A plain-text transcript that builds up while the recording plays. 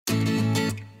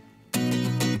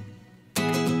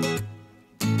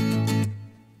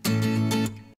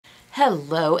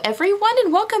Hello everyone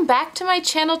and welcome back to my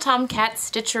channel Tomcat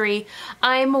Stitchery.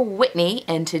 I'm Whitney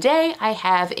and today I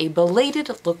have a belated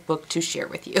lookbook to share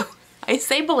with you. I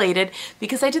say belated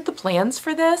because I did the plans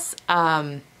for this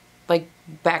like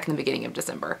back in the beginning of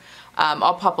December.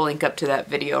 I'll pop a link up to that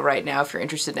video right now if you're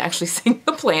interested in actually seeing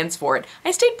the plans for it.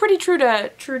 I stayed pretty true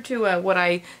to what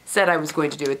I said I was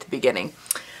going to do at the beginning.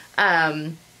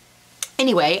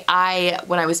 Anyway,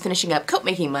 when I was finishing up coat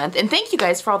making month, and thank you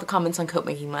guys for all the comments on coat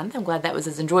making month. I'm glad that was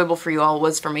as enjoyable for you all as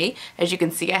was for me. As you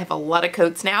can see, I have a lot of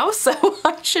coats now, so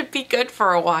I should be good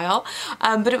for a while.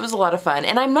 But it was a lot of fun,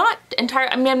 and I'm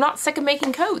not sick of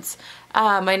making coats.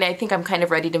 And I think I'm kind of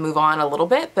ready to move on a little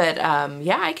bit, but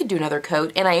yeah, I could do another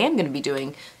coat, and I am going to be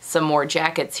doing some more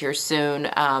jackets here soon,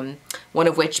 one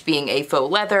of which being a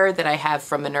faux leather that I have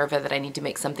from Minerva that I need to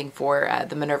make something for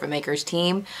the Minerva Makers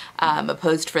team, a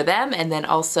post for them, and then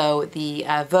also the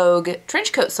Vogue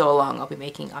trench coat sew along. I'll be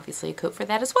making obviously a coat for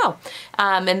that as well,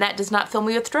 and that does not fill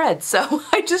me with dread, so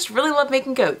I just really love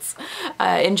making coats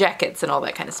and jackets and all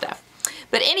that kind of stuff.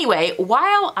 But anyway,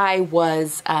 while I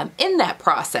was in that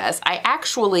process, I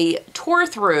actually tore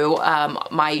through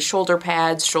my shoulder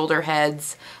pads, shoulder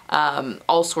heads,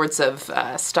 all sorts of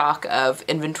stock of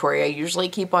inventory I usually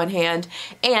keep on hand,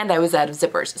 and I was out of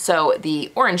zippers. So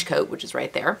the orange coat, which is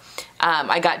right there,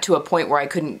 I got to a point where I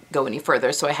couldn't go any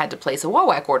further, so I had to place a wall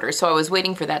whack order. So I was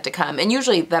waiting for that to come, and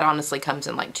usually that honestly comes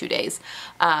in like 2 days.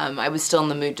 I was still in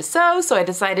the mood to sew, so I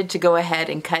decided to go ahead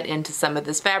and cut into some of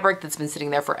this fabric that's been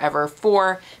sitting there forever for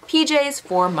PJs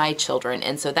for my children.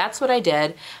 And so that's what I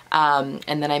did, and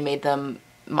then I made them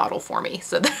model for me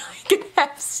so that I can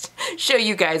show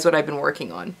you guys what I've been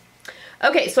working on.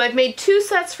 Okay, so I've made 2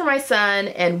 sets for my son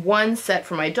and 1 set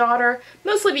for my daughter,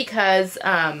 mostly because,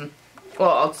 well,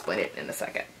 I'll explain it in a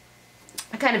second.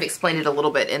 I kind of explained it a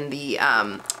little bit in the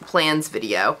plans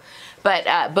video,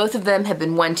 but both of them have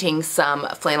been wanting some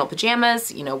flannel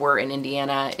pajamas. You know, we're in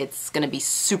Indiana. It's going to be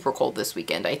super cold this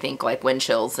weekend, I think, like wind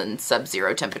chills and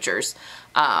sub-zero temperatures.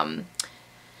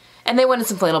 And they wanted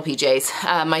some flannel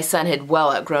PJs. My son had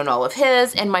well outgrown all of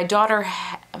his, and my daughter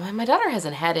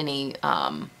hasn't had any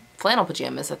flannel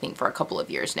pajamas, I think, for a couple of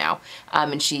years now.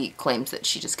 And she claims that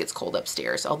she just gets cold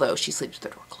upstairs, although she sleeps with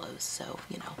the door closed, so,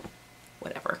 you know,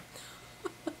 whatever.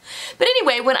 But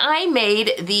anyway, when I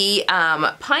made the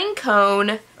pine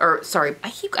cone, or sorry,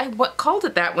 I called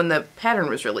it that when the pattern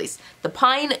was released, the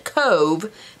Pine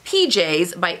Cove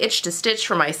PJs by Itch to Stitch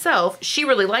for myself, she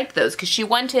really liked those because she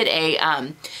wanted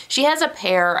a, she has a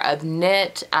pair of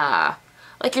knit,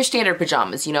 like your standard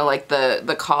pajamas, you know, like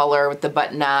the collar with the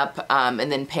button up,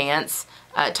 and then pants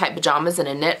type pajamas in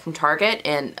a knit from Target,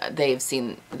 and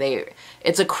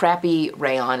it's a crappy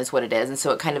rayon is what it is, and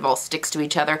so it kind of all sticks to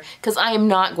each other because I am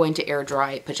not going to air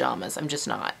dry pajamas. I'm just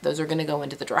not. Those are going to go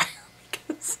into the dryer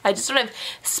because I just don't have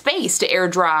space to air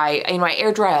dry. You know, I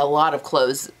air dry a lot of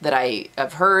clothes that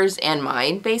of hers and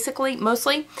mine, basically,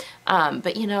 mostly.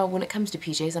 But you know, when it comes to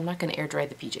PJs, I'm not going to air dry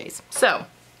the PJs. So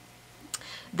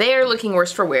they're looking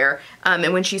worse for wear.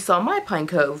 And when she saw my Pine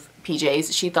Cove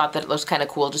PJs, she thought that it looks kind of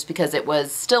cool just because it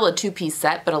was still a 2-piece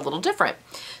set, but a little different.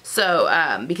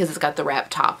 So, because it's got the wrap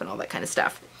top and all that kind of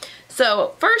stuff.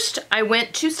 So first I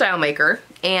went to Style Maker,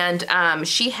 and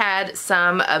she had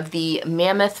some of the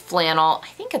Mammoth flannel. I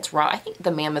think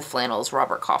the Mammoth flannel is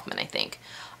Robert Kaufman, I think.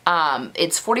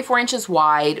 It's 44 inches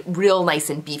wide, real nice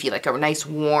and beefy, like a nice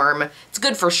warm, it's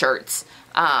good for shirts,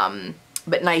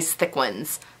 but nice thick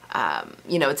ones.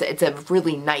 You know, it's a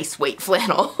really nice weight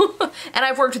flannel, and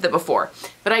I've worked with it before,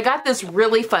 but I got this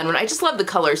really fun one. I just love the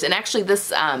colors, and actually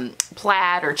this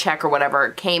plaid or check or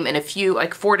whatever came in a few,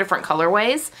 like 4 different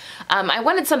colorways. I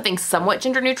wanted something somewhat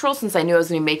gender neutral since I knew I was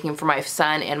going to be making them for my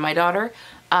son and my daughter,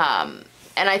 and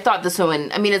I thought this one,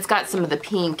 I mean, it's got some of the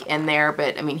pink in there,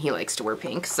 but I mean, he likes to wear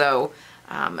pink, so,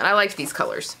 and I liked these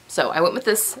colors, so I went with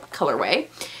this colorway.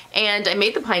 And I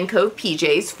made the Pine Cove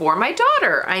PJs for my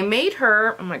daughter. I made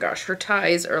her, oh my gosh, her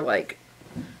ties are like,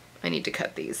 I need to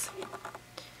cut these.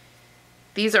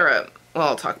 These are well,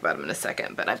 I'll talk about them in a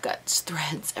second, but I've got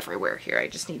threads everywhere here. I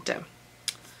just need to,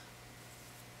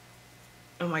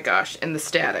 oh my gosh, and the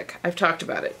static, I've talked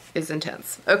about it, is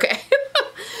intense. Okay.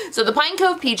 So the Pine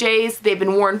Cove PJs, they've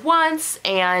been worn once,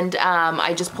 and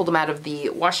I just pulled them out of the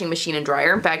washing machine and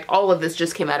dryer. In fact, all of this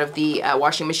just came out of the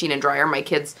washing machine and dryer. My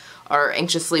kids are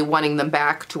anxiously wanting them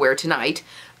back to wear tonight.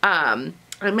 I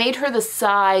made her the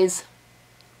size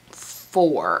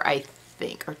 4, I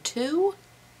think, or 2?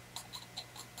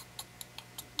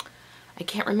 I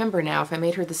can't remember now if I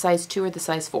made her the size 2 or the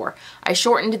size 4. I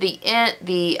shortened the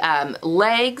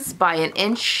legs by 1.5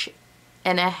 inches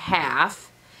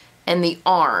and the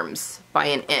arms by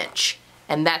 1 inch.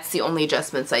 and that's the only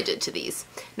adjustments I did to these.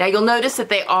 Now you'll notice that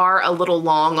they are a little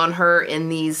long on her in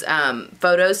these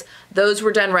photos. Those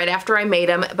were done right after I made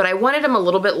them, but I wanted them a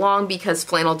little bit long because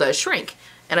flannel does shrink,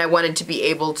 and I wanted to be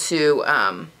able to,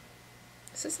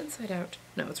 is this inside out?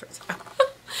 No, it's right side out.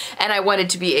 And I wanted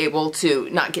to be able to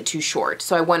not get too short,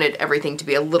 so I wanted everything to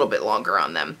be a little bit longer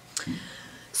on them.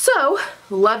 So,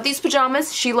 love these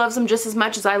pajamas. She loves them just as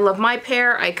much as I love my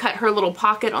pair. I cut her little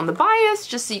pocket on the bias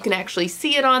just so you can actually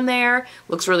see it on there.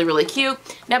 Looks really, really cute.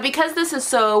 Now, because this is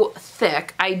so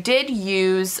thick, I did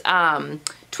use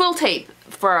twill tape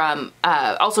for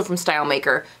also from Style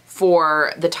Maker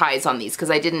for the ties on these, because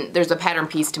there's a pattern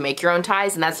piece to make your own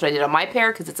ties, and that's what I did on my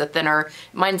pair because it's a thinner,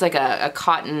 mine's like a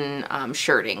cotton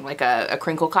shirting, like a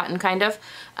crinkle cotton kind of,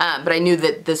 but I knew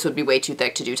that this would be way too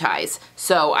thick to do ties.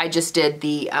 So I just did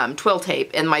the twill tape,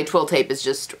 and my twill tape is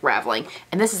just raveling.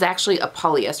 And this is actually a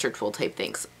polyester twill tape,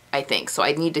 I think. So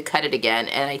I need to cut it again,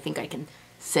 and I think I can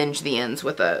singe the ends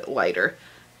with a lighter.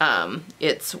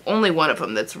 It's only one of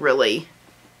them that's really,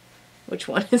 which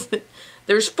one is it?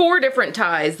 There's 4 different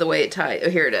ties the way it ties. Oh,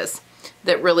 here it is.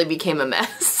 That really became a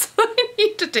mess. I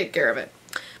need to take care of it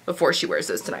before she wears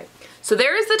those tonight. So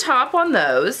there is the top on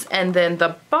those, and then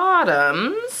the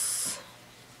bottoms.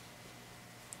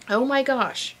 Oh my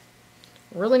gosh.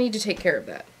 Really need to take care of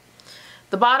that.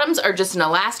 The bottoms are just an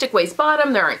elastic waist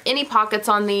bottom. There aren't any pockets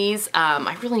on these.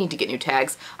 I really need to get new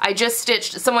tags. I just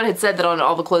stitched, someone had said that on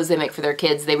all the clothes they make for their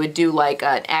kids, they would do like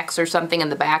an X or something in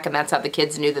the back, and that's how the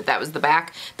kids knew that that was the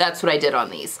back. That's what I did on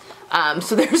these.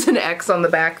 So there's an X on the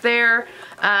back there.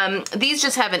 These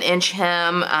just have an inch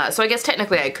hem, so I guess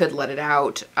technically I could let it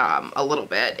out a little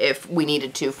bit if we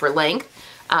needed to for length.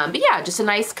 But yeah, just a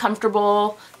nice,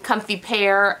 comfortable, comfy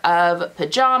pair of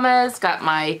pajamas. Got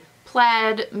my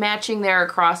plaid matching there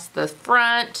across the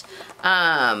front.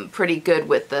 Pretty good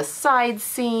with the side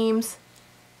seams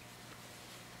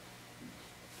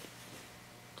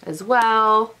as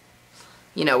well.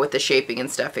 You know, with the shaping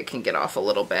and stuff, it can get off a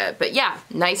little bit. But yeah,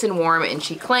 nice and warm, and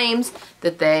she claims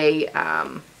that they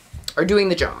are doing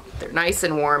the job. They're nice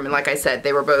and warm, and like I said,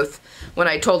 they were both, when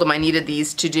I told them I needed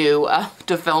these to do,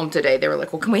 to film today, they were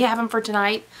like, well, can we have them for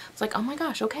tonight? I was like, oh my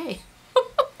gosh, okay.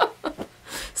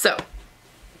 So,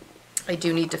 I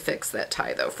do need to fix that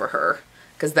tie though for her,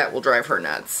 because that will drive her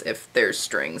nuts if there's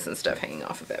strings and stuff hanging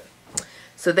off of it.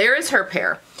 So there is her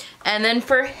pair. And then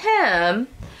for him,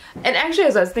 and actually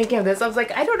as I was thinking of this, I was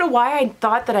like, I don't know why I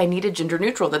thought that I needed gender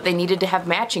neutral, that they needed to have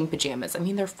matching pajamas. I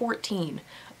mean, they're 14.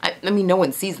 I mean, no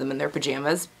one sees them in their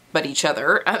pajamas but each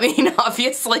other. I mean,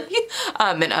 obviously,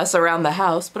 and us around the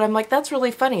house. But I'm like, that's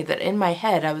really funny that in my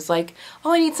head I was like,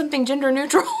 oh, I need something gender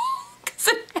neutral because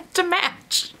it had to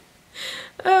match.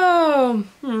 Oh,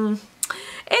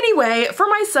 Anyway, for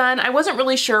my son, I wasn't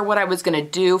really sure what I was going to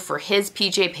do for his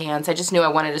PJ pants. I just knew I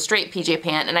wanted a straight PJ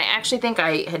pant, and I actually think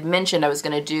I had mentioned I was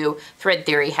going to do, Thread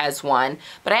Theory has one,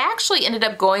 but I actually ended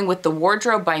up going with the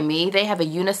Wardrobe by Me. They have a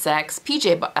unisex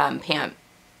PJ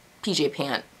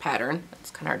pant pattern.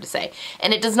 That's kind of hard to say.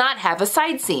 And it does not have a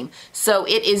side seam, so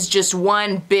it is just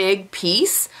one big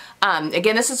piece.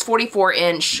 Again, this is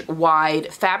 44-inch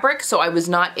wide fabric, so I was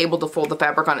not able to fold the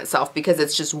fabric on itself because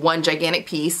it's just one gigantic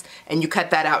piece, and you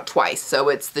cut that out twice. So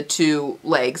it's the 2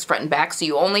 legs, front and back, so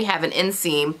you only have an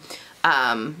inseam.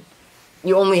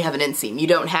 You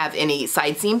don't have any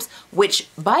side seams, which,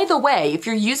 by the way, if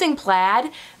you're using plaid,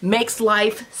 makes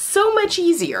life so much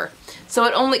easier. So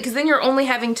it only, because then you're only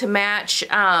having to match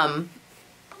the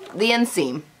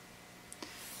inseam.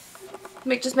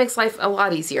 It just makes life a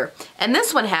lot easier. And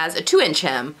this one has a 2-inch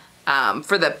hem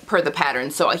per the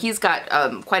pattern, so he's got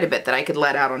quite a bit that I could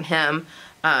let out on him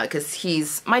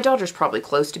because my daughter's probably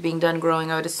close to being done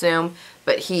growing, I would assume,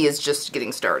 but he is just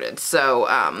getting started. So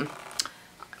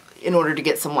in order to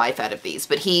get some life out of these,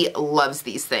 but he loves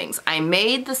these things. I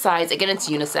made the size, again, it's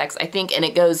unisex, I think, and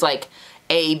it goes like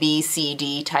A, B, C,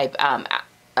 D type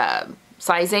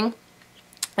sizing.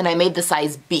 And I made the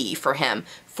size B for him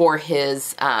for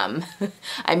his,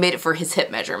 I made it for his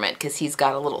hip measurement because he's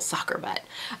got a little soccer butt,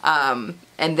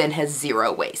 and then has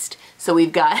 0 waist. So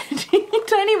we've got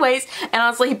tiny waist, and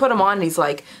honestly, he put them on and he's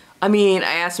like, I mean,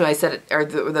 I asked him, I said, are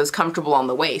those comfortable on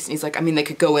the waist? And he's like, I mean, they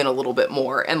could go in a little bit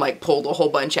more, and like pulled a whole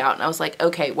bunch out. And I was like,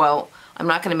 okay, well, I'm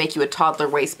not going to make you a toddler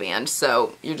waistband,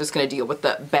 so you're just going to deal with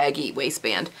the baggy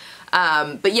waistband.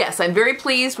 But yes, I'm very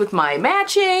pleased with my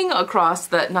matching across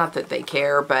the, not that they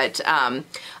care, but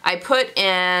I put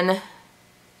in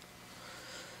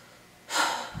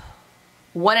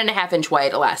 1.5-inch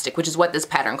wide elastic, which is what this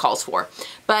pattern calls for.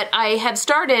 But I have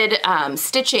started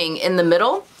stitching in the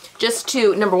middle just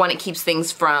to, number one, it keeps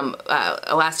things from,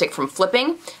 elastic from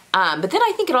flipping. But then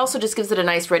I think it also just gives it a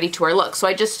nice ready-to-wear look. So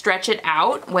I just stretch it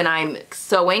out when I'm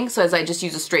sewing. So as I just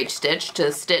use a straight stitch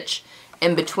to stitch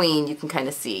in between, you can kind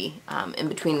of see in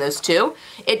between those two.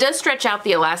 It does stretch out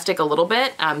the elastic a little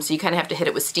bit, so you kind of have to hit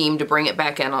it with steam to bring it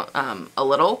back in a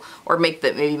little, or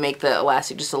maybe make the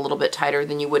elastic just a little bit tighter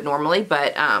than you would normally.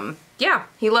 But yeah,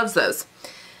 he loves those.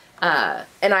 And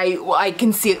I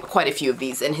can see quite a few of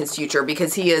these in his future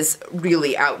because he has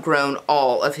really outgrown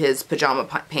all of his pajama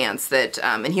pants that,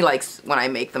 and he likes when I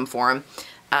make them for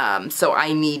him. So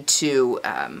I need to,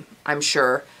 I'm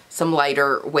sure, some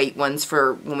lighter weight ones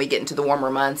for when we get into the warmer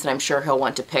months, and I'm sure he'll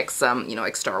want to pick some, you know,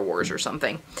 like Star Wars or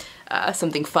something.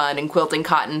 Something fun and quilting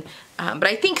cotton. But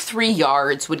I think 3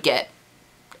 yards would get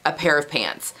a pair of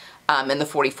pants in the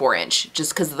 44 inch,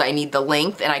 just because I need the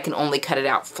length and I can only cut it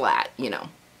out flat, you know,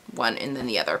 one and then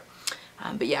the other.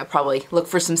 But yeah, probably look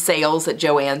for some sales at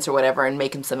Joann's or whatever and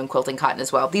make him some in quilting cotton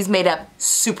as well. These made up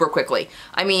super quickly.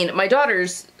 I mean, my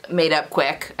daughter's made up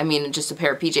quick. I mean, just a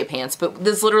pair of PJ pants, but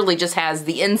this literally just has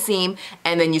the inseam,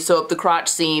 and then you sew up the crotch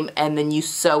seam, and then you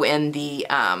sew in the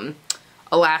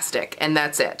elastic, and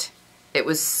that's it. It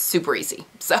was super easy.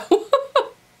 So,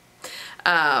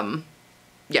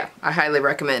 yeah, I highly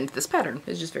recommend this pattern.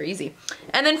 It's just very easy.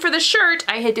 And then for the shirt,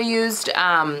 I had used,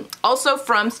 also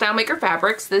from StyleMaker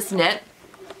Fabrics, this knit.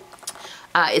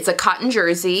 It's a cotton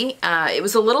jersey. It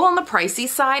was a little on the pricey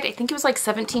side. I think it was like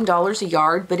 $17 a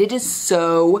yard, but it is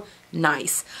so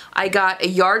nice. I got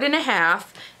 1.5 yards,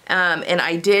 and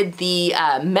I did the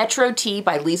Metro Tee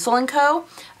by Liesl & Co.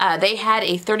 They had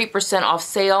a 30% off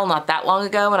sale not that long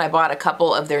ago, and I bought a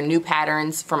couple of their new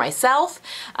patterns for myself,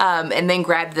 and then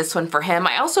grabbed this one for him.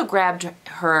 I also grabbed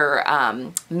her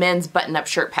men's button-up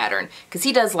shirt pattern, because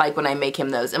he does like when I make him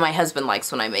those, and my husband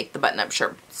likes when I make the button-up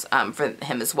shirts for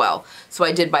him as well. So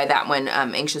I did buy that one.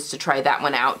 I'm anxious to try that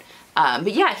one out.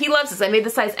 But yeah, he loves this. I made the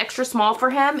size extra small for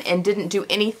him and didn't do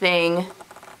anything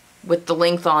with the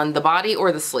length on the body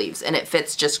or the sleeves, and it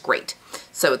fits just great.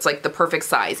 So it's like the perfect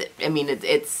size.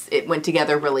 It went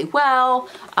together really well.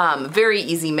 Very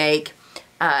easy make.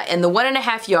 And the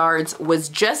 1.5 yards was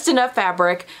just enough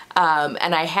fabric,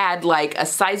 and I had like a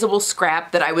sizable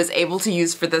scrap that I was able to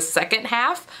use for the second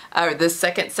half, or the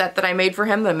second set that I made for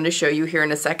him that I'm going to show you here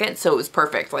in a second. So it was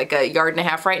perfect, like 1.5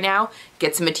 yards right now,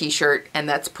 gets him a t-shirt, and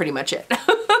that's pretty much it.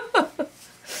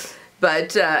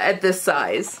 But at this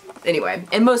size, anyway,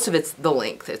 and most of it's the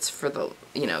length. It's for the,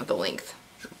 you know, the length,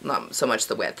 not so much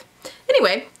the width.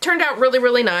 Anyway, turned out really,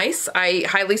 really nice. I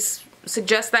highly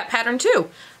suggest that pattern too.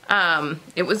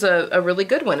 It was a really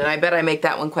good one, and I bet I make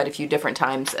that one quite a few different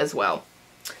times as well.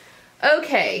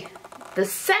 Okay, the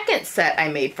second set I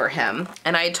made for him,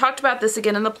 and I talked about this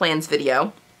again in the plans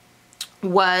video,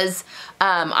 was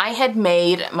I had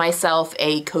made myself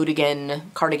a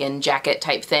cardigan jacket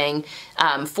type thing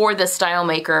for the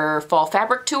StyleMaker Fall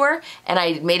Fabric Tour, and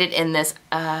I made it in this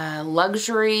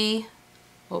luxury,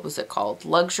 what was it called?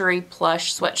 Luxury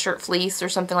plush sweatshirt fleece or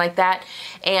something like that,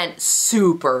 and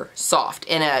super soft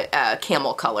in a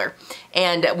camel color.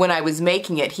 And when I was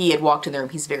making it, he had walked in the room.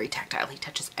 He's very tactile. He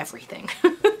touches everything.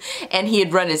 And he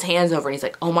had run his hands over and he's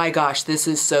like, oh my gosh, this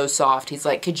is so soft. He's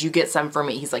like, could you get some for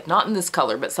me? He's like, not in this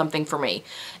color, but something for me.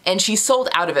 And she sold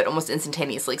out of it almost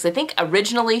instantaneously, because I think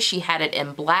originally she had it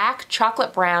in black,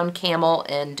 chocolate brown, camel,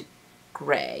 and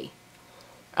gray.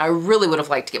 I really would have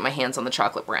liked to get my hands on the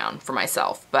chocolate brown for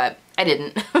myself, but I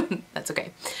didn't. That's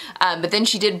okay. But then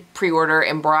she did pre-order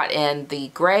and brought in the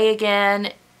gray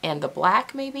again and the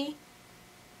black maybe?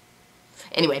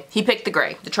 Anyway, he picked the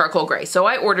gray, the charcoal gray. So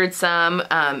I ordered some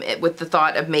with the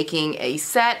thought of making a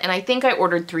set, and I think I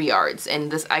ordered 3 yards,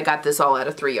 and I got this all out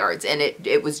of 3 yards, and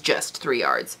it was just 3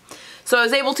 yards. So I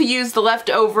was able to use the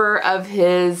leftover of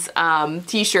his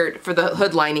t-shirt for the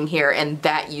hood lining here, and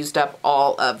that used up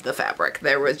all of the fabric.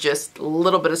 There was just a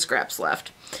little bit of scraps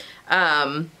left.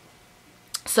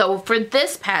 So for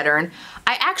this pattern,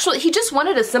 he just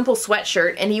wanted a simple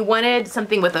sweatshirt, and he wanted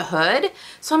something with a hood.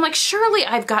 So I'm like, surely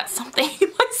I've got something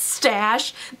in my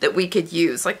stash that we could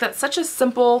use. Like, that's such a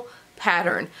simple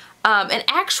pattern. And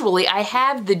actually, I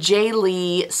have the J.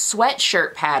 Lee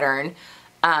sweatshirt pattern.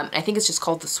 I think it's just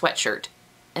called the Sweatshirt,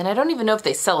 and I don't even know if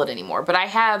they sell it anymore, but I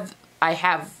have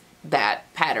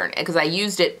that pattern because I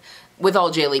used it with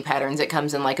all J. Lee patterns. It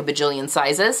comes in like a bajillion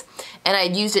sizes, and I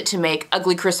used it to make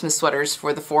ugly Christmas sweaters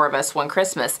for the 4 of us one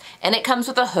Christmas, and it comes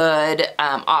with a hood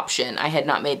option. I had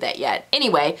not made that yet.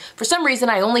 Anyway, for some reason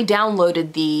I only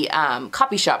downloaded the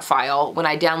copy shop file when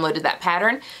I downloaded that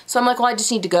pattern, so I'm like, well, I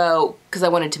just need to go, because I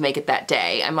wanted to make it that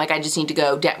day, I'm like, I just need to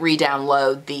go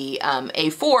re-download the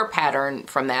A4 pattern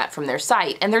from their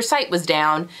site, and their site was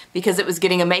down because it was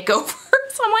getting a makeover.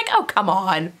 So I'm like, oh, come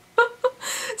on.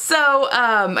 So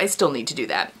I still need to do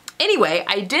that. Anyway,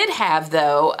 I did have,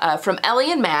 though, from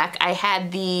Ellie and Mac, I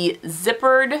had the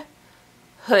zippered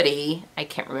hoodie. I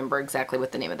can't remember exactly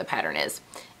what the name of the pattern is,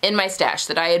 in my stash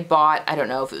that I had bought. I don't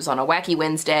know if it was on a Wacky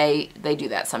Wednesday. They do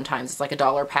that sometimes. It's like a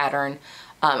 $1 pattern.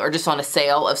 Or just on a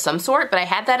sale of some sort, but I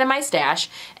had that in my stash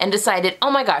and decided,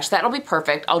 oh my gosh, that'll be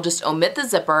perfect. I'll just omit the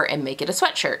zipper and make it a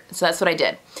sweatshirt. So that's what I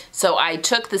did. So I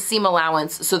took the seam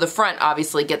allowance, so the front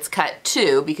obviously gets cut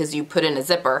too because you put in a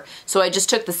zipper. So I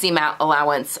just took the seam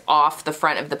allowance off the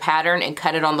front of the pattern and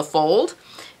cut it on the fold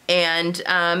and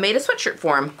made a sweatshirt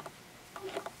for him.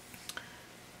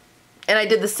 And I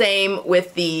did the same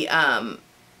with the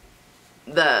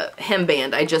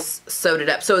hemband. I just sewed it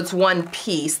up. So it's one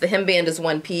piece. The hemband is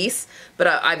one piece, but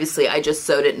obviously I just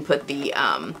sewed it and put the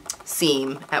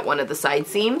seam at one of the side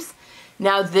seams.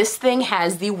 Now this thing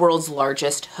has the world's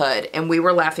largest hood, and we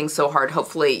were laughing so hard.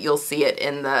 Hopefully you'll see it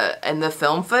in the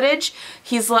film footage.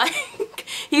 He's like,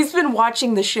 he's been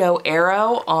watching the show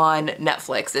Arrow on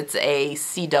Netflix. It's a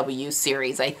CW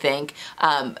series, I think,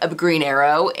 of Green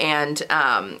Arrow, and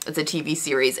it's a TV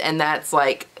series, and that's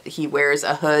like, he wears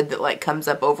a hood that like comes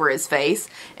up over his face,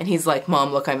 and he's like,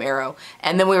 Mom, look, I'm Arrow.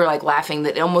 And then we were like laughing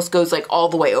that it almost goes like all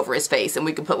the way over his face, and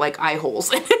we could put like eye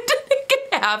holes in it.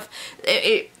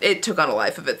 It took on a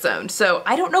life of its own. So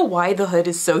I don't know why the hood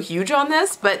is so huge on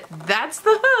this, but that's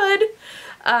the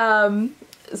hood.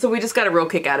 So we just got a real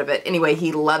kick out of it. Anyway,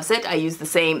 he loves it. I use the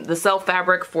self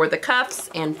fabric for the cuffs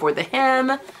and for the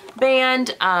hem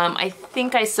band. I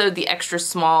think I sewed the extra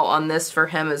small on this for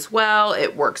him as well.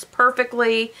 It works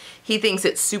perfectly. He thinks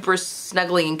it's super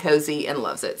snuggly and cozy and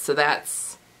loves it. So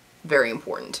that's very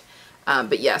important.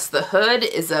 But yes, the hood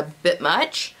is a bit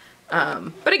much.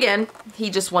 But again, he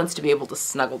just wants to be able to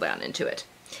snuggle down into it.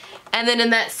 And then in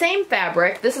that same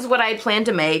fabric, this is what I plan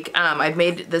to make. I've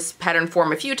made this pattern for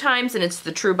him a few times, and it's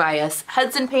the True Bias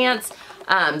Hudson pants.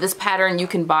 This pattern, you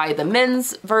can buy the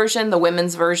men's version, the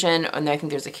women's version, and I think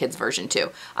there's a kid's version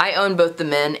too. I own both the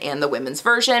men and the women's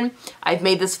version. I've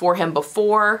made this for him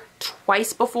before,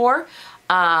 twice before.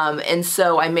 And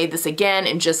so I made this again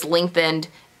and just lengthened,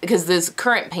 because these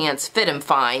current pants fit him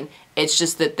fine. It's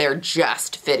just that they're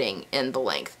just fitting in the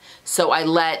length. So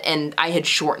I had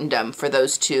shortened them for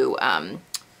those two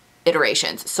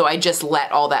iterations. So I just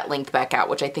let all that length back out,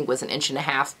 which I think was 1.5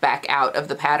 inches back out of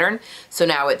the pattern. So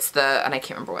now it's and I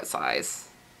can't remember what size.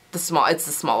 It's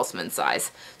the smallest men's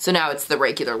size. So now it's the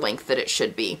regular length that it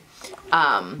should be.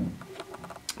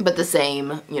 But the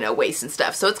same, you know, waist and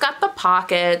stuff. So it's got the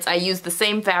pockets. I use the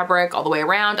same fabric all the way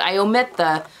around. I omit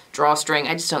the drawstring.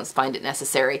 I just don't find it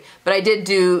necessary. But I did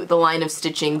do the line of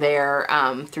stitching there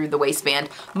through the waistband.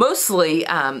 Mostly,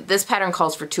 this pattern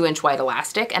calls for 2-inch wide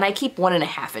elastic, and I keep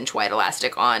 1.5-inch wide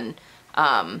elastic on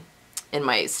in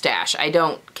my stash. I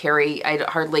don't carry,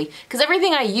 hardly, because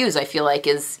everything I use I feel like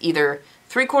is either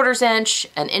 3/4 inch,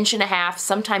 1.5 inches,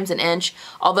 sometimes 1 inch.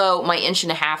 Although my 1.5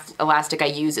 inch elastic I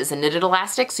use is a knitted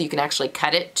elastic, so you can actually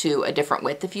cut it to a different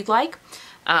width if you'd like.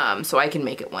 So I can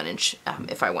make it 1 inch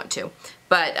if I want to.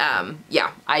 But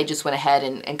yeah, I just went ahead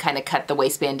and kind of cut the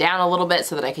waistband down a little bit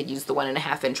so that I could use the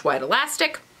 1.5 inch wide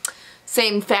elastic.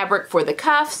 Same fabric for the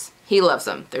cuffs. He loves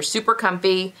them. They're super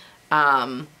comfy.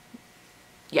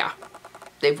 Yeah,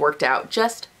 they've worked out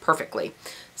just perfectly.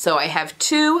 So I have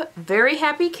 2 very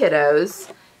happy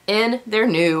kiddos in their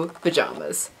new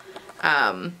pajamas.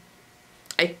 I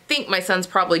think my son's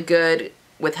probably good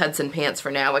with Hudson pants for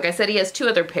now. Like I said, he has 2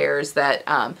 other pairs that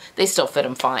they still fit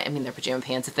him fine. I mean, they're pajama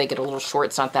pants. If they get a little short,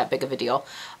 it's not that big of a deal.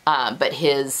 But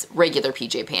his regular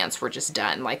PJ pants were just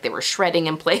done. Like, they were shredding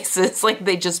in places. Like,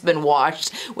 they'd just been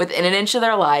washed within 1 inch of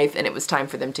their life, and it was time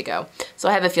for them to go. So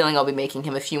I have a feeling I'll be making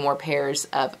him a few more pairs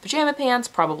of pajama pants,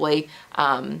 probably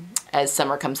as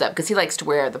summer comes up, because he likes to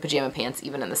wear the pajama pants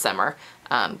even in the summer.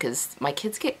 Because my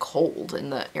kids get cold in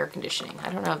the air conditioning.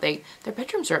 I don't know. Their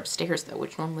bedrooms are upstairs, though,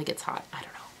 which normally gets hot. I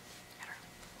don't know.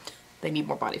 They need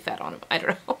more body fat on them. I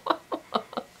don't know.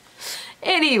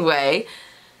 Anyway,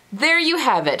 there you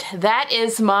have it. That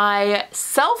is my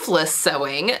selfless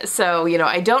sewing. So, you know,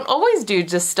 I don't always do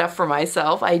just stuff for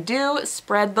myself. I do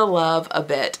spread the love a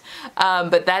bit.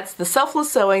 But that's the selfless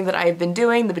sewing that I've been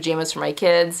doing, the pajamas for my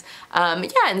kids. Yeah,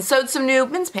 and sewed some new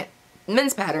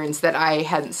men's patterns that I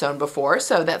hadn't sewn before,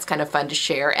 so that's kind of fun to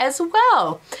share as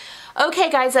well. Okay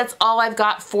guys, that's all I've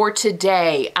got for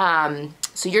today.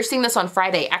 So you're seeing this on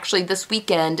Friday. Actually, this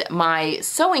weekend, my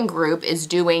sewing group is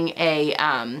doing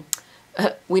a,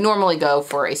 we normally go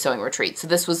for a sewing retreat. So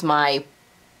this was my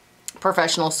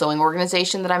professional sewing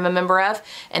organization that I'm a member of,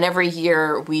 and every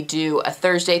year we do a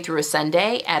Thursday through a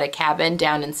Sunday at a cabin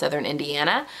down in southern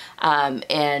Indiana,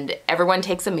 and everyone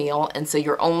takes a meal, and so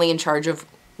you're only in charge of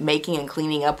making and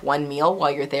cleaning up one meal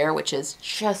while you're there, which is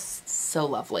just so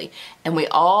lovely. And we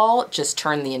all just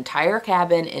turn the entire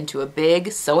cabin into a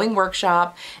big sewing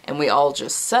workshop, and we all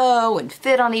just sew and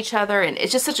fit on each other, and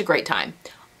it's just such a great time.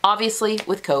 Obviously,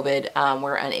 with COVID,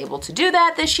 we're unable to do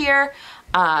that this year,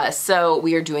 so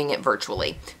we are doing it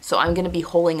virtually. So I'm going to be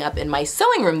holing up in my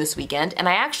sewing room this weekend, and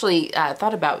I actually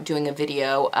thought about doing a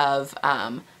video of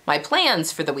my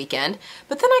plans for the weekend,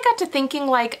 but then I got to thinking,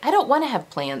 like, I don't want to have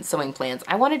plans, sewing plans.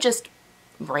 I want to just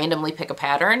randomly pick a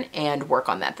pattern and work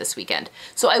on that this weekend.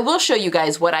 So I will show you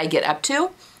guys what I get up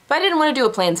to, but I didn't want to do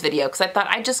a plans video because I thought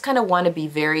I just kind of want to be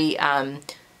very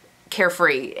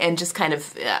carefree and just kind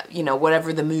of, you know,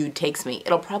 whatever the mood takes me.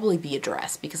 It'll probably be a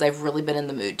dress because I've really been in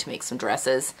the mood to make some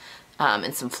dresses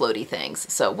and some floaty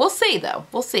things. So we'll see though.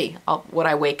 We'll see what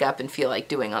I wake up and feel like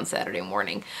doing on Saturday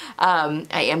morning. I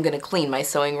am going to clean my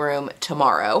sewing room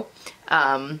tomorrow.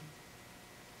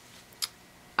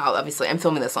 Obviously, I'm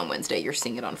filming this on Wednesday. You're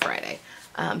seeing it on Friday.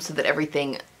 So that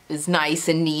everything is nice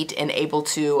and neat and able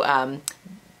to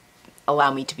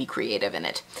allow me to be creative in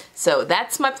it. So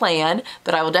that's my plan,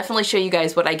 but I will definitely show you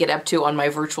guys what I get up to on my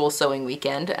virtual sewing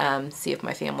weekend. See if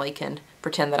my family can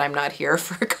pretend that I'm not here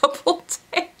for a couple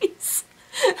days.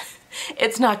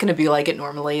 It's not going to be like it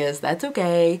normally is. That's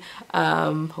okay.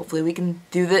 Hopefully we can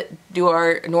do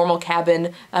our normal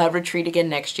cabin retreat again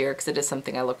next year, because it is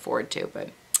something I look forward to, but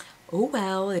oh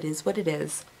well, it is what it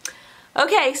is.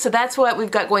 Okay, so that's what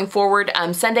we've got going forward.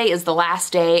 Sunday is the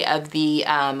last day of the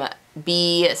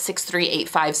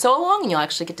B6385 sew along, and you'll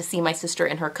actually get to see my sister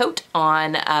in her coat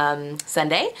on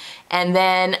Sunday. And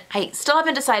then I still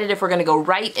haven't decided if we're going to go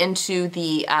right into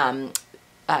the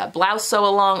blouse sew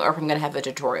along or if I'm going to have a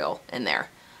tutorial in there.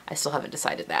 I still haven't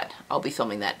decided that. I'll be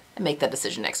filming that and make that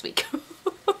decision next week.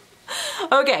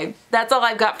 Okay, that's all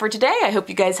I've got for today. I hope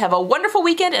you guys have a wonderful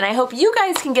weekend, and I hope you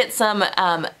guys can get some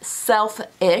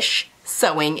selfish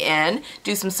sewing in.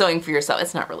 Do some sewing for yourself.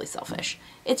 It's not really selfish.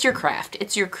 It's your craft.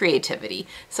 It's your creativity.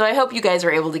 So I hope you guys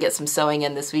are able to get some sewing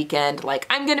in this weekend like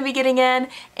I'm going to be getting in,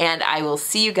 and I will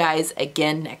see you guys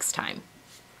again next time.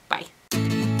 Bye.